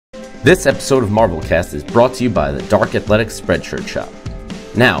This episode of MarbleCast is brought to you by the Dark Athletics Spreadshirt Shop.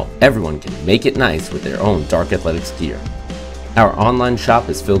 Now, everyone can make it nice with their own Dark Athletics gear. Our online shop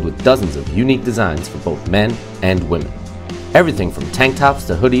is filled with dozens of unique designs for both men and women. Everything from tank tops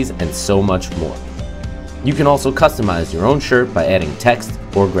to hoodies and so much more. You can also customize your own shirt by adding text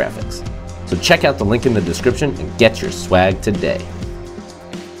or graphics. So check out the link in the description and get your swag today.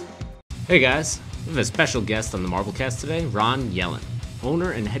 Hey guys, we have a special guest on the MarbleCast today, Ron Yellin,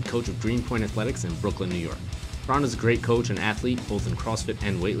 owner and head coach of Greenpoint Athletics in Brooklyn, New York. Ron is a great coach and athlete, both in CrossFit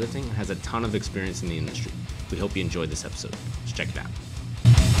and weightlifting, and has a ton of experience in the industry. We hope you enjoyed this episode. Let's check it out.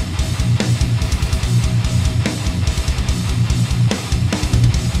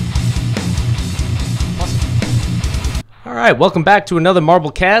 Awesome. All right, welcome back to another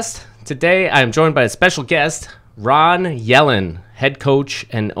MarbleCast. Today I am joined by a special guest, Ron Yellin, head coach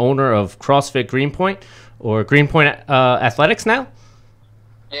and owner of CrossFit Greenpoint, or Greenpoint Athletics now?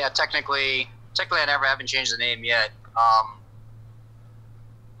 Yeah, technically I haven't changed the name yet,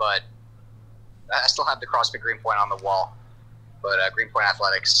 but I still have the CrossFit Greenpoint on the wall, but Greenpoint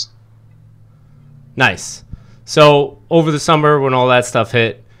Athletics. Nice. So over the summer when all that stuff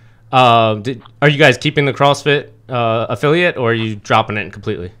hit, are you guys keeping the CrossFit affiliate, or are you dropping it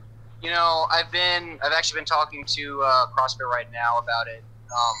completely? You know, I've actually been talking to CrossFit right now about it.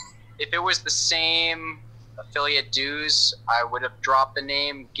 If it was the same affiliate dues, I would have dropped the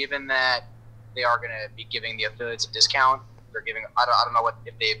name, given that they are going to be giving the affiliates a discount. They're giving, I don't know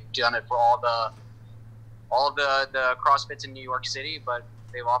if they've done it for all of the CrossFits in New York City, but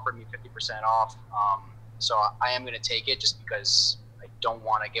they've offered me 50% off. So I am going to take it just because I don't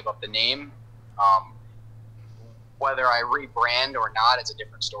want to give up the name. Whether I rebrand or not, it's a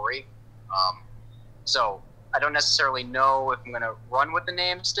different story. So I don't necessarily know if I'm going to run with the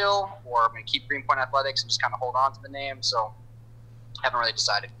name still, or I'm going to keep Greenpoint Athletics and just kind of hold on to the name. So I haven't really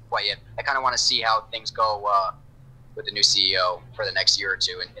decided quite yet. I kind of want to see how things go with the new CEO for the next year or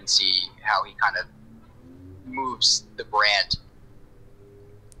two, and see how he kind of moves the brand.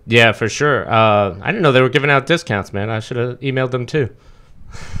 Yeah, for sure. I didn't know they were giving out discounts, man. I should have emailed them too.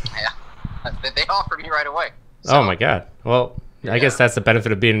 Yeah, they offered me right away. So, oh my God. Well, yeah. I guess that's the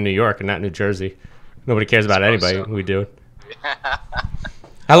benefit of being in New York and not New Jersey. Nobody cares about anybody. So. We do.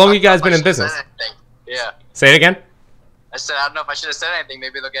 How long have you guys been in business? Yeah. Say it again. I said I don't know if I should have said anything.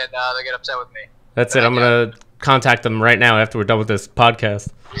 Maybe they'll get upset with me. That's it. I'm gonna contact them right now after we're done with this podcast.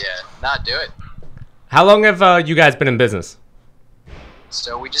 Yeah, not do it. How long have you guys been in business?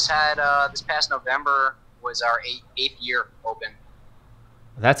 So we just had this past November was our eighth year open.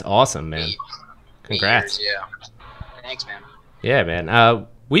 That's awesome, man. Congrats. 8 years, yeah. Thanks, man. Yeah, man.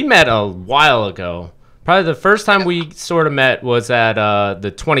 We met a while ago. Probably the first time we sort of met was at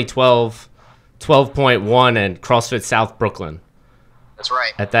the 2012 12.1 and CrossFit South Brooklyn. That's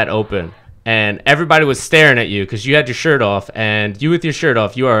right. At that open. And everybody was staring at you because you had your shirt off. And you with your shirt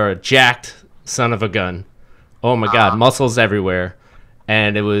off, you are a jacked son of a gun. Oh, my God. Muscles everywhere.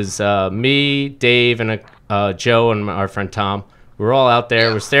 And it was me, Dave, and Joe, and our friend Tom. We were all out there.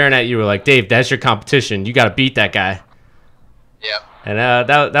 Yeah. We're staring at you. We're like, Dave, that's your competition. You got to beat that guy. Yep. And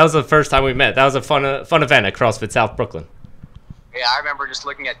that was the first time we met. That was a fun event at CrossFit South Brooklyn. Yeah, I remember just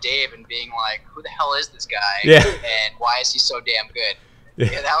looking at Dave and being like, who the hell is this guy? Yeah. And why is he so damn good?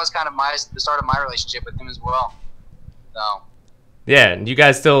 Yeah, that was kind of the start of my relationship with him as well. So. Yeah, and you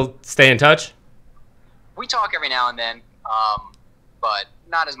guys still stay in touch? We talk every now and then, but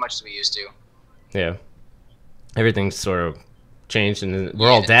not as much as we used to. Yeah. Everything's sort of changed, and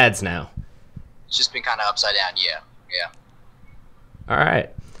we're all dads now. It's just been kind of upside down, yeah. All right.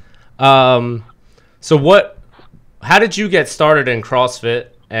 So how did you get started in CrossFit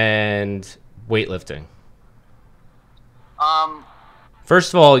and weightlifting?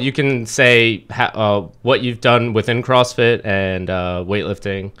 First of all, you can say what you've done within CrossFit and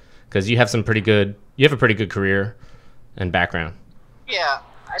weightlifting, because you have a pretty good career and background. Yeah,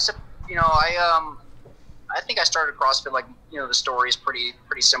 I think I started CrossFit, like, the story is pretty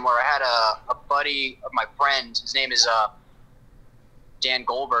similar. I had a buddy of my friend. His name is Dan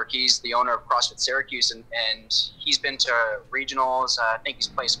Goldberg. He's the owner of CrossFit Syracuse, and he's been to regionals. I think he's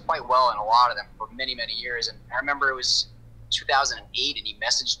placed quite well in a lot of them for many, many years. And I remember it was 2008, and he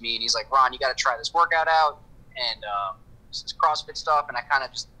messaged me, and he's like, Ron, you got to try this workout out, and this CrossFit stuff, and I kind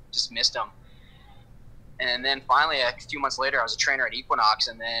of just dismissed him. And then finally, a few months later, I was a trainer at Equinox,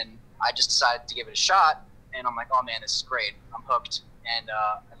 and then I just decided to give it a shot, and I'm like, oh man, this is great. I'm hooked. And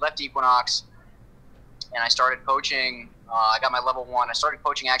I left Equinox, and I started coaching. I got my level 1. I started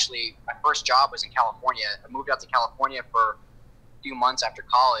coaching, actually, my first job was in California. I moved out to California for a few months after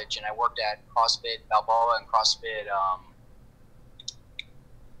college, and I worked at CrossFit Balboa and CrossFit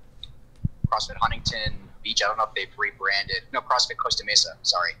CrossFit Huntington Beach. I don't know if they've rebranded. No, CrossFit Costa Mesa.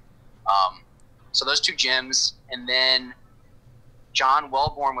 Sorry. So those 2 gyms, and then John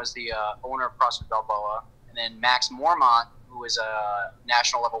Wellborn was the owner of CrossFit Balboa, and then Max Mormont, who was a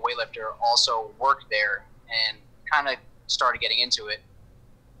national level weightlifter, also worked there and kind of started getting into it.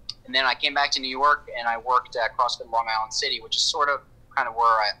 And then I came back to New York, and I worked at CrossFit Long Island City, which is sort of kind of where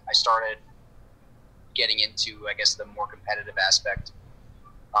I started getting into, I guess, the more competitive aspect.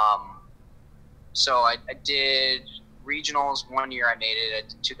 So I did regionals. One year I made it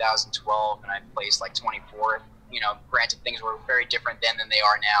in 2012, and I placed like 24th. Granted, things were very different then than they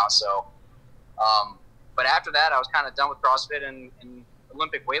are now. So, but after that, I was kind of done with CrossFit and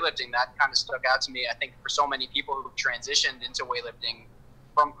Olympic weightlifting. That kind of stuck out to me. I think for so many people who transitioned into weightlifting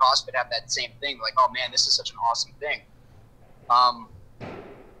from CrossFit have that same thing. Like, oh man, this is such an awesome thing.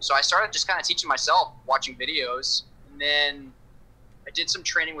 So I started just kind of teaching myself, watching videos, and then I did some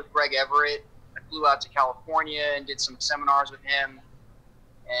training with Greg Everett. I flew out to California and did some seminars with him,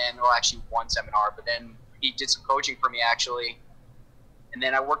 and well, actually one seminar, but then he did some coaching for me actually. And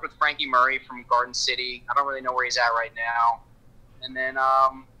then I worked with Frankie Murray from Garden City. I don't really know where he's at right now. And then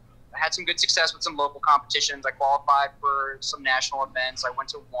I had some good success with some local competitions. I qualified for some national events. I went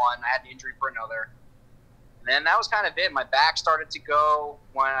to one. I had an injury for another. And then that was kind of it. My back started to go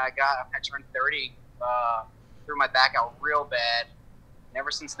when I turned 30. Threw my back out real bad. And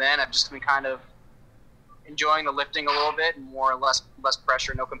ever since then, I've just been kind of enjoying the lifting a little bit, and more or less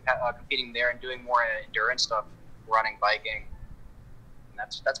pressure, no competing there, and doing more endurance stuff, running, biking. And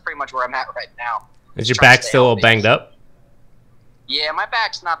that's pretty much where I'm at right now. Is your back still all banged up? Yeah, my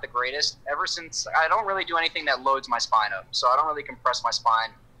back's not the greatest. Ever since I don't really do anything that loads my spine up, so I don't really compress my spine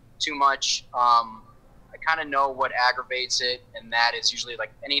too much. I kind of know what aggravates it, and that is usually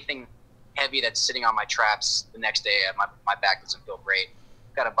like anything heavy that's sitting on my traps the next day. My back doesn't feel great.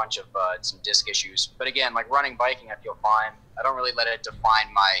 Got a bunch of some disc issues, but again, like running, biking, I feel fine. I don't really let it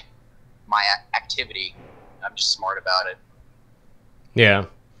define my activity. I'm just smart about it. Yeah.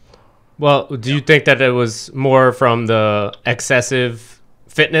 Well, do you think that it was more from the excessive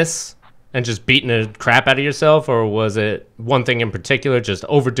fitness and just beating the crap out of yourself, or was it one thing in particular, just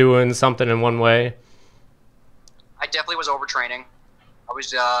overdoing something in one way? I definitely was overtraining. I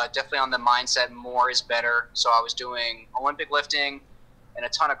was definitely on the mindset more is better. So I was doing Olympic lifting and a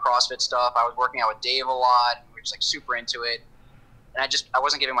ton of CrossFit stuff. I was working out with Dave a lot, and we were just like super into it. And I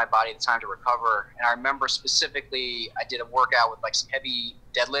wasn't giving my body the time to recover. And I remember specifically I did a workout with like some heavy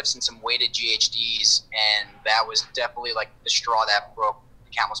deadlifts and some weighted GHDs, and that was definitely like the straw that broke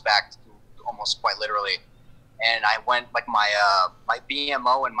the camel's back, almost quite literally. And I went like my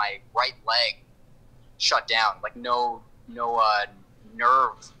BMO and my right leg shut down, like no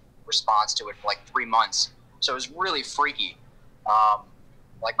nerve response to it for like 3 months. So it was really freaky.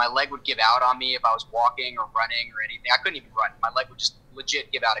 Like my leg would give out on me if I was walking or running or anything. I couldn't even run. My leg would just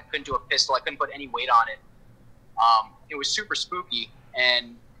legit give out. I couldn't do a pistol. I couldn't put any weight on it. It was super spooky.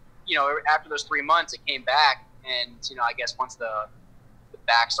 And, after those 3 months, it came back. And, I guess once the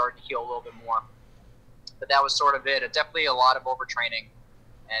back started to heal a little bit more. But that was sort of it. Definitely a lot of overtraining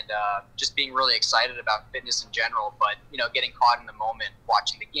and just being really excited about fitness in general. But, getting caught in the moment,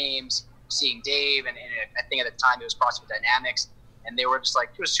 watching the games, seeing Dave. And I think at the time it was CrossFit Dynamics. And they were just like,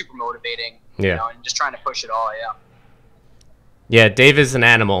 it was super motivating, and just trying to push it all, Yeah, Dave is an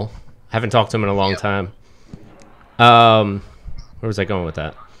animal. Haven't talked to him in a long time. Where was I going with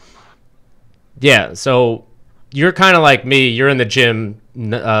that? Yeah, so you're kind of like me. You're in the gym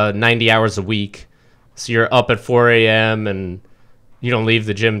 90 hours a week. So you're up at 4 a.m. and you don't leave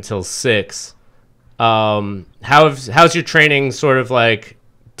the gym until 6. How's your training sort of like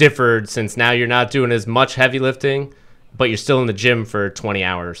differed since now you're not doing as much heavy lifting, but you're still in the gym for 20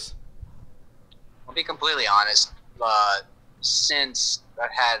 hours? I'll be completely honest. Since I've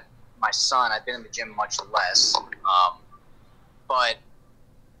had my son, I've been in the gym much less. But,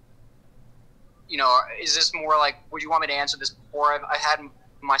 is this more like, would you want me to answer this before I had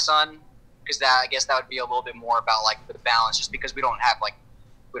my son? Because I guess that would be a little bit more about like the balance, just because we don't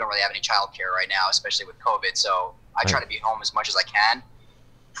really have any childcare right now, especially with COVID. So I try to be home as much as I can.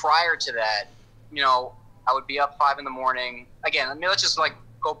 Prior to that, I would be up 5 in the morning. Again, let's just like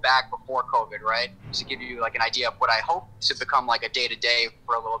go back before COVID, right? Just to give you like an idea of what I hope to become like a day-to-day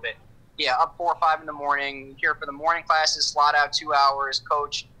for a little bit. Yeah, up 4 or 5 in the morning, here for the morning classes, slot out 2 hours,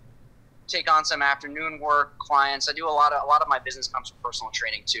 coach, take on some afternoon work, clients. I do a lot of my business comes from personal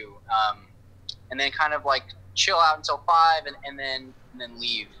training too. And then kind of like chill out until 5 and then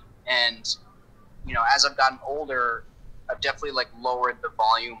leave. And, as I've gotten older, I've definitely like lowered the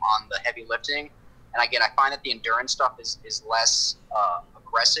volume on the heavy lifting. And again, I find that the endurance stuff is less a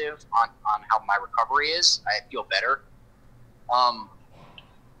aggressive on how my recovery is. I feel better.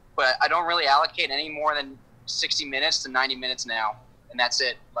 But I don't really allocate any more than 60 minutes to 90 minutes now. And that's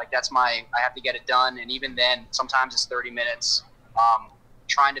it. Like, I have to get it done. And even then, sometimes it's 30 minutes.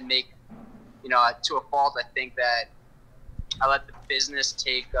 Trying to make, to a fault, I think that I let the business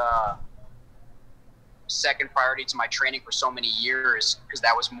take second priority to my training for so many years, because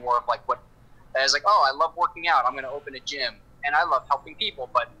that was more of like I was like, oh, I love working out, I'm going to open a gym, and I love helping people,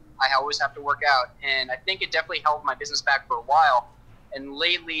 but I always have to work out. And I think it definitely held my business back for a while. And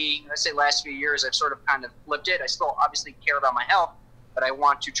lately, I say last few years, I've sort of kind of flipped it. I still obviously care about my health, but I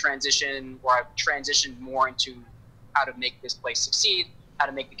want to transition, or I've transitioned more into how to make this place succeed, how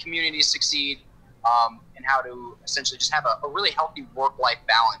to make the community succeed, and how to essentially just have a really healthy work-life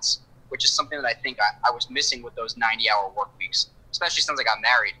balance, which is something that I think I was missing with those 90-hour work weeks, especially since I got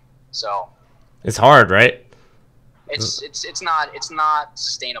married. So it's hard, right? It's not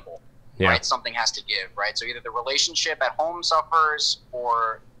sustainable. Yeah. Right? Something has to give, right? So either the relationship at home suffers,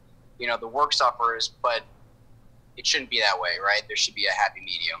 or the work suffers, but it shouldn't be that way, right? There should be a happy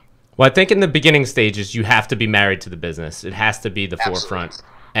medium. Well, I think in the beginning stages, you have to be married to the business. It has to be the forefront.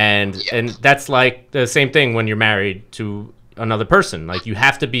 And that's like the same thing when you're married to another person. Like, you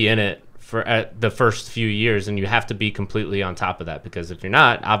have to be in it for the first few years, and you have to be completely on top of that, because if you're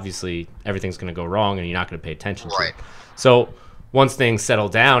not, obviously everything's going to go wrong and you're not going to pay attention to it. So once things settle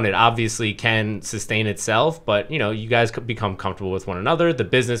down, it obviously can sustain itself, but you guys could become comfortable with one another. The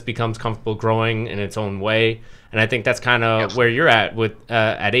business becomes comfortable growing in its own way. And I think that's kind of where you're at with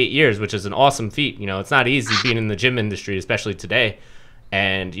at 8 years, which is an awesome feat. It's not easy being in the gym industry, especially today.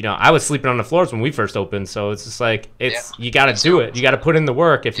 And I was sleeping on the floors when we first opened, so it's just like you got to do it. You got to put in the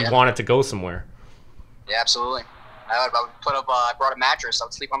work if you want it to go somewhere. Yeah, absolutely. I brought a mattress. I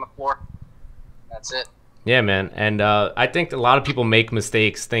would sleep on the floor. That's it. Yeah, man. And I think a lot of people make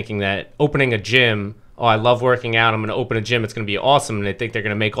mistakes thinking that opening a gym, oh, I love working out, I'm going to open a gym, it's going to be awesome, and they think they're going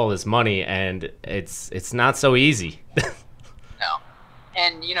to make all this money, and it's not so easy. No.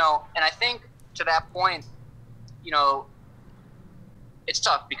 And, and I think to that point, it's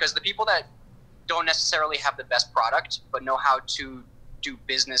tough, because the people that don't necessarily have the best product but know how to do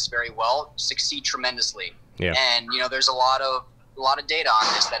business very well succeed tremendously. Yeah. And, there's a lot of data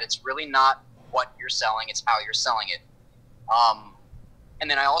on this, that it's really not what you're selling, it's how you're selling it. And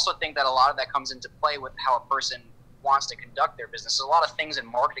then I also think that a lot of that comes into play with how a person wants to conduct their business. There's a lot of things in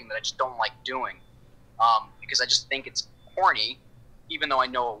marketing that I just don't like doing, because I just think it's corny, even though I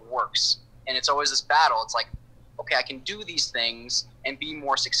know it works. And it's always this battle. It's like, okay, I can do these things and be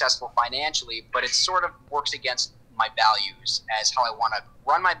more successful financially, but it sort of works against my values as how I want to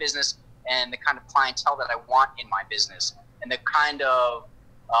run my business, and the kind of clientele that I want in my business, and the kind of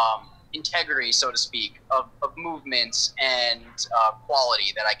integrity, so to speak, of movements and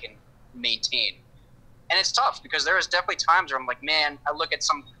quality that I can maintain. And it's tough, because there is definitely times where I'm like, man, I look at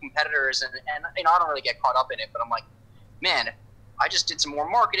some competitors and I don't really get caught up in it, but I'm like, man, I just did some more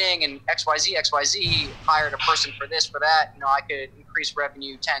marketing and XYZ, hired a person for this, for that, I could increase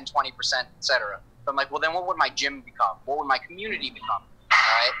revenue 10, 20%, etc. But I'm like, well, then what would my gym become? What would my community become?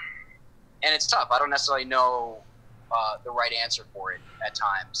 Right? And it's tough. I don't necessarily know the right answer for it at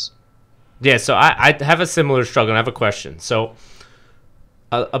times. Yeah, so I have a similar struggle, and I have a question. So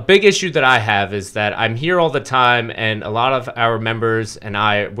a big issue that I have is that I'm here all the time, and a lot of our members and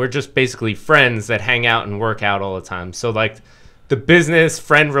we're just basically friends that hang out and work out all the time. So, like, the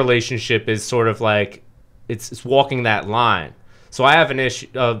business-friend relationship is sort of like it's walking that line. So I have an issue,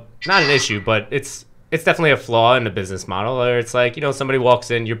 not an issue, but it's definitely a flaw in the business model, where it's like, somebody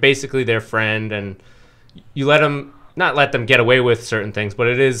walks in, you're basically their friend, and you not let them get away with certain things, but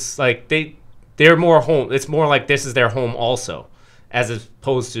it is like they're more home. It's more like this is their home also, as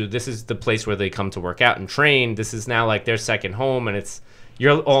opposed to this is the place where they come to work out and train. This is now like their second home, and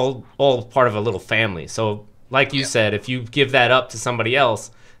you're all part of a little family. So like you said, if you give that up to somebody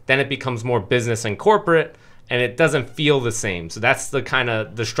else, then it becomes more business and corporate, and it doesn't feel the same. So that's the kind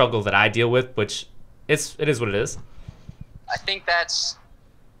of the struggle that I deal with, which it is what it is. I think that's,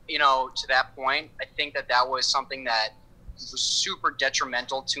 to that point, I think that was something that was super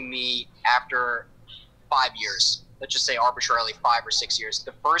detrimental to me after 5 years. Let's just say arbitrarily 5 or 6 years.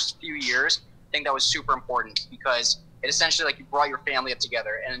 The first few years, I think that was super important, because it essentially, like, you brought your family up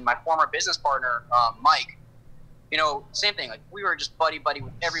together. And my former business partner, Mike, same thing. Like, we were just buddy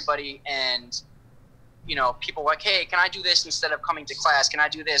with everybody, and people were like, hey, can I do this instead of coming to class? Can I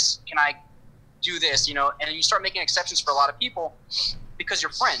do this? Can I do this? And you start making exceptions for a lot of people because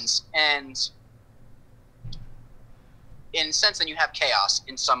you're friends, and in a sense, then you have chaos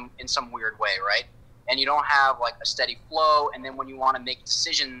in some weird way, right? and you don't have like a steady flow. And then when you want to make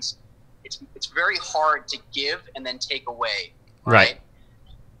decisions, it's very hard to give and then take away. Right.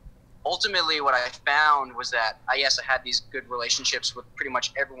 Ultimately, what I found was that I had these good relationships with pretty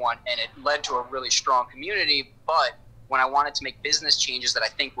much everyone, and it led to a really strong community. But when I wanted to make business changes that I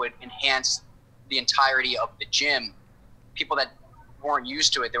think would enhance the entirety of the gym, people that weren't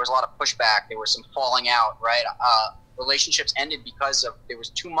used to it, there was a lot of pushback. There was some falling out, right? Relationships ended because there was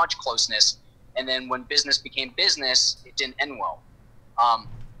too much closeness. And then when business became business, it didn't end well.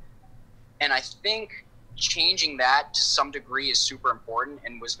 And I think changing that to some degree is super important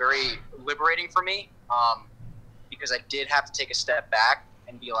and was very liberating for me, because I did have to take a step back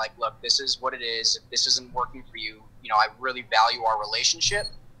and be like, look, this is what it is. If this isn't working for you, I really value our relationship,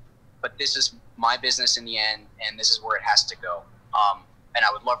 but this is my business in the end, and this is where it has to go. And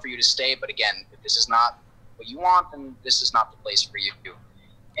I would love for you to stay, but again, if this is not what you want, then this is not the place for you.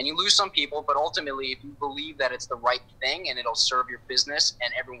 And you lose some people, but ultimately, if you believe that it's the right thing and it'll serve your business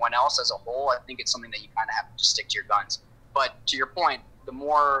and everyone else as a whole, I think it's something that you kind of have to just stick to your guns. But to your point, the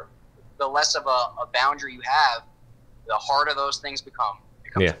less of a boundary you have, the harder those things become.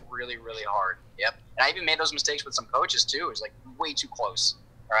 It becomes really, really hard. Yep. And I even made those mistakes with some coaches too. It's like way too close,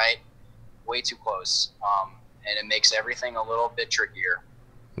 right? Way too close. And it makes everything a little bit trickier.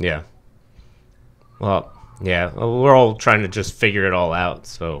 Yeah. Well, yeah, we're all trying to just figure it all out.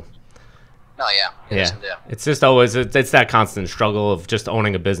 So. Oh yeah. It's just always it's that constant struggle of just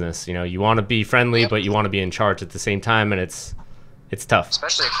owning a business. You want to be friendly, but you want to be in charge at the same time, and it's tough.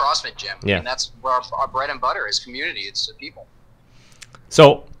 Especially a CrossFit gym. Yeah. I mean, that's where our bread and butter is community. It's the people.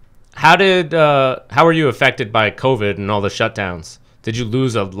 So, how were you affected by COVID and all the shutdowns? Did you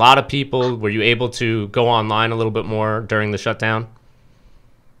lose a lot of people? Were you able to go online a little bit more during the shutdown?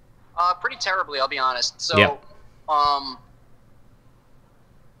 Pretty terribly, I'll be honest. So, I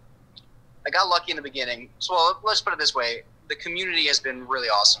got lucky in the beginning. So, let's put it this way. The community has been really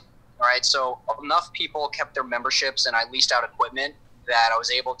awesome. All right. So, enough people kept their memberships, and I leased out equipment that I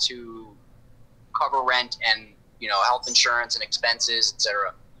was able to cover rent and, health insurance and expenses,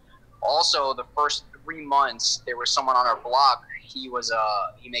 etc. Also, the first 3 months, there was someone on our block. He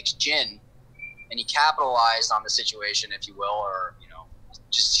makes gin, and he capitalized on the situation, if you will, or,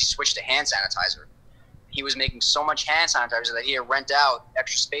 he switched to hand sanitizer. He was making so much hand sanitizer that he had rent out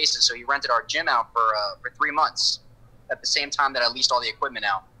extra spaces. So he rented our gym out for 3 months at the same time that I leased all the equipment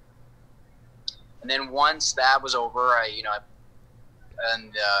out. And then once that was over, I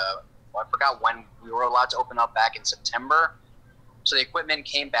forgot when we were allowed to open up back in September. So the equipment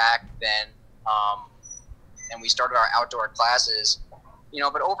came back then, and we started our outdoor classes.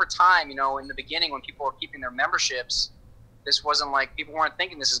 But over time, in the beginning when people were keeping their memberships, this wasn't like people weren't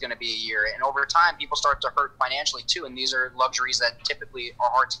thinking this is going to be a year. And over time, people start to hurt financially too. And these are luxuries that typically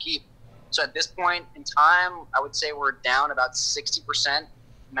are hard to keep. So at this point in time, I would say we're down about 60%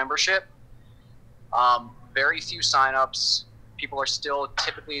 membership. Very few signups. People are still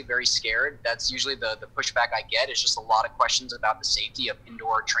typically very scared. That's usually the pushback I get. It's just a lot of questions about the safety of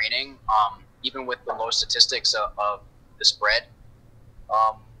indoor training, even with the low statistics of the spread.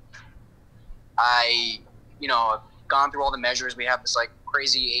 I've gone through all the measures. We have this like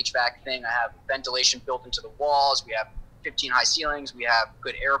crazy HVAC thing. I have ventilation built into the walls. We have 15 high ceilings. We have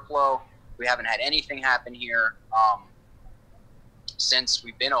good airflow. We haven't had anything happen here since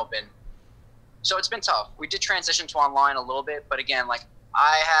we've been open. So it's been tough. We did transition to online a little bit, but again, like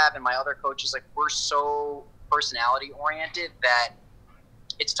I have and my other coaches, like we're so personality oriented that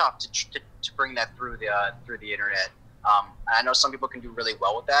it's tough to bring that through the internet. I know some people can do really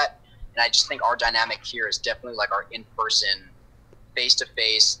well with that. And I just think our dynamic here is definitely like our in-person,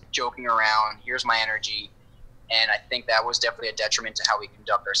 face-to-face, joking around, here's my energy. And I think that was definitely a detriment to how we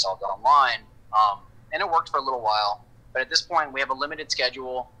conduct ourselves online. And it worked for a little while. But at this point, we have a limited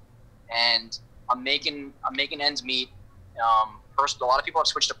schedule, and I'm making ends meet. A lot of people have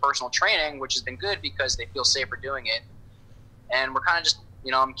switched to personal training, which has been good because they feel safer doing it. And we're kind of just,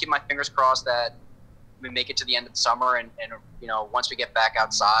 I'm keeping my fingers crossed that we make it to the end of the summer, and once we get back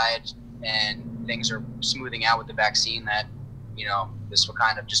outside and things are smoothing out with the vaccine, that this will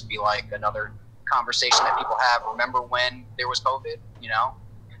kind of just be like another conversation that people have. Remember when there was COVID?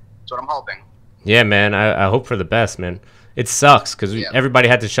 That's what I'm hoping. Yeah, man. I hope for the best, man. It sucks because everybody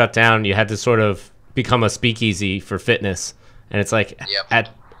had to shut down. You had to sort of become a speakeasy for fitness, and it's like at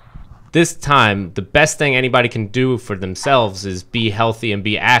this time, the best thing anybody can do for themselves is be healthy and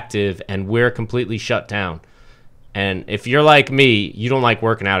be active, and we're completely shut down. And if you're like me, you don't like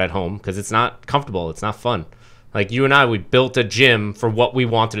working out at home because it's not comfortable. It's not fun. Like you and I, we built a gym for what we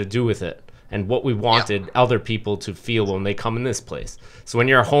wanted to do with it. and what we wanted other people to feel when they come in this place. So when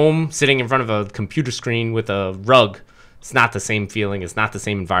you're home sitting in front of a computer screen with a rug, it's not the same feeling. It's not the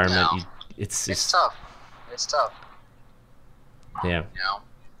same environment. No. It's tough. It's tough. Yeah. You know.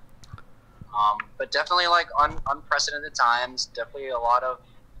 But definitely like unprecedented times. Definitely a lot of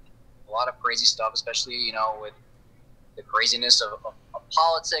crazy stuff, especially, you know, with the craziness of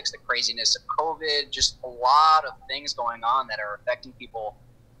politics, the craziness of COVID, just a lot of things going on that are affecting people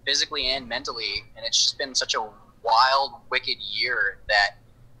physically and mentally. And it's just been such a wild, wicked year that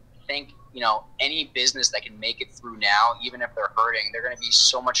I think, you know, any business that can make it through now, even if they're hurting, they're going to be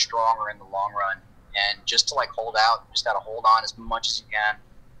so much stronger in the long run. And just to like hold out, just got to hold on as much as you can.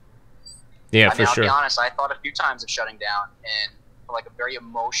 Yeah, I mean, for sure. I'll be honest, I thought a few times of shutting down, and for like it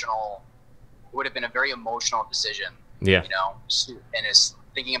would have been a very emotional decision. Yeah. You know, and it's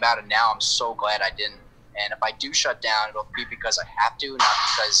thinking about it now, I'm so glad I didn't. And if I do shut down, it'll be because I have to, not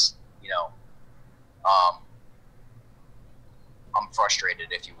because, you know, I'm frustrated,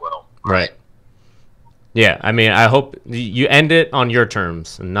 if you will. Right. Yeah, I mean, I hope you end it on your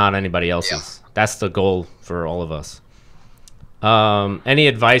terms and not anybody else's. Yeah. That's the goal for all of us. Any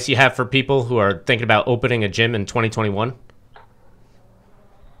advice you have for people who are thinking about opening a gym in 2021?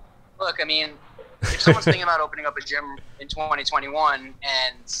 Look, I mean, if someone's thinking about opening up a gym in 2021,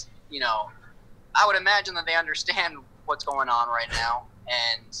 and, you know, I would imagine that they understand what's going on right now,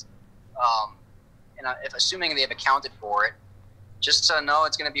 and if assuming they have accounted for it, just to know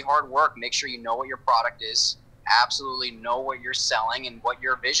it's going to be hard work. Make sure you know what your product is, absolutely know what you're selling and what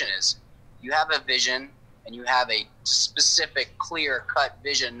your vision is. You have a vision, and you have a specific, clear-cut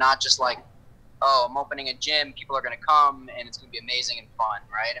vision, not just like, oh, I'm opening a gym, people are going to come, and it's going to be amazing and fun,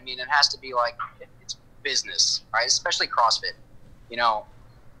 right? I mean, it has to be like, it's business, right? Especially CrossFit. You know,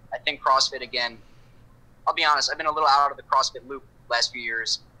 I think CrossFit, again, I'll be honest, I've been a little out of the CrossFit loop last few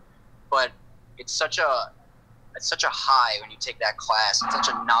years, but it's such a high when you take that class. It's such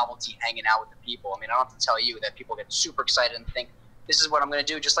a novelty hanging out with the people. I mean, I don't have to tell you that people get super excited and think, this is what I'm going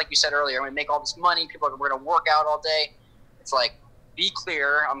to do. Just like you said earlier, I'm going to make all this money. We're going to work out all day. It's like, be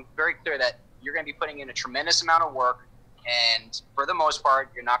clear. I'm very clear that you're going to be putting in a tremendous amount of work. And for the most part,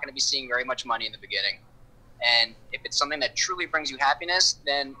 you're not going to be seeing very much money in the beginning. And if it's something that truly brings you happiness,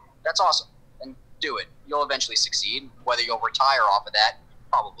 then that's awesome. Then do it. You'll eventually succeed. Whether you'll retire off of that,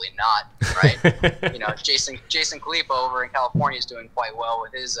 probably not, right? You know, Jason Khalifa over in California is doing quite well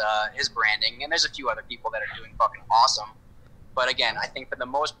with his branding. And there's a few other people that are doing fucking awesome. But again, I think for the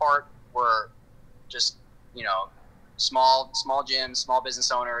most part, we're just, you know, small gyms, small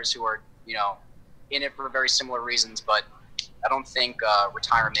business owners who are, you know, in it for very similar reasons. But I don't think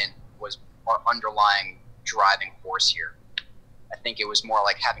retirement was our underlying driving force here. I think it was more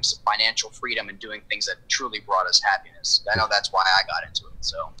like having some financial freedom and doing things that truly brought us happiness. I know that's why I got into it.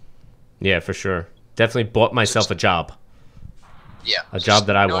 So. Yeah, for sure. Definitely bought myself a job. Yeah. A job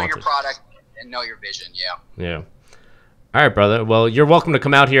that I wanted. Know your product and know your vision. Yeah. Yeah. All right, brother. Well, you're welcome to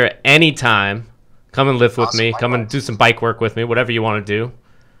come out here anytime. Come and lift with me. Come and do some bike work with me, whatever you want to do.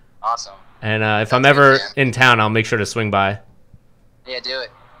 Awesome. And if I'm ever in town, I'll make sure to swing by. Yeah, do it.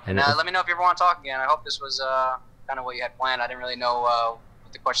 And let me know if you ever want to talk again. I hope this was kind of what you had planned. I didn't really know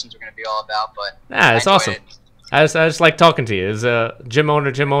what the questions were going to be all about, but it's awesome. I just like talking to you. As a gym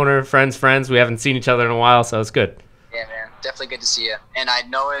owner, friends. We haven't seen each other in a while, so it's good. Yeah, man. Definitely good to see you. And I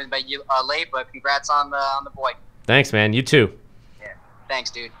know it about you late, but congrats on the boy. Thanks, man. You too. Yeah. Thanks,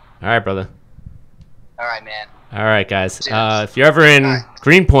 dude. All right, brother. All right, man. All right, guys. If you're ever in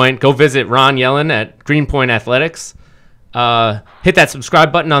Greenpoint, go visit Ron Yellin at Greenpoint Athletics. Hit that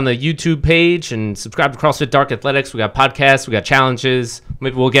subscribe button on the YouTube page and subscribe to CrossFit Dark Athletics. We got podcasts, we got challenges.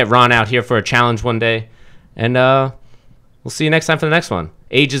 Maybe we'll get Ron out here for a challenge one day. And we'll see you next time for the next one.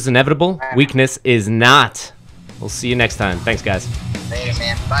 Age is inevitable. Weakness is not. We'll see you next time. Thanks, guys. Later,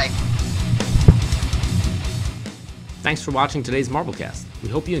 man. Bye. Thanks for watching today's MarbleCast. We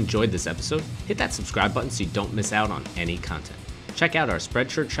hope you enjoyed this episode. Hit that subscribe button so you don't miss out on any content. Check out our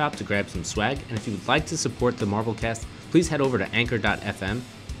Spreadshirt shop to grab some swag. And if you would like to support the MarbleCast, please head over to anchor.fm.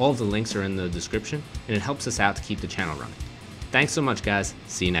 All of the links are in the description, and it helps us out to keep the channel running. Thanks so much, guys.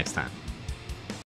 See you next time.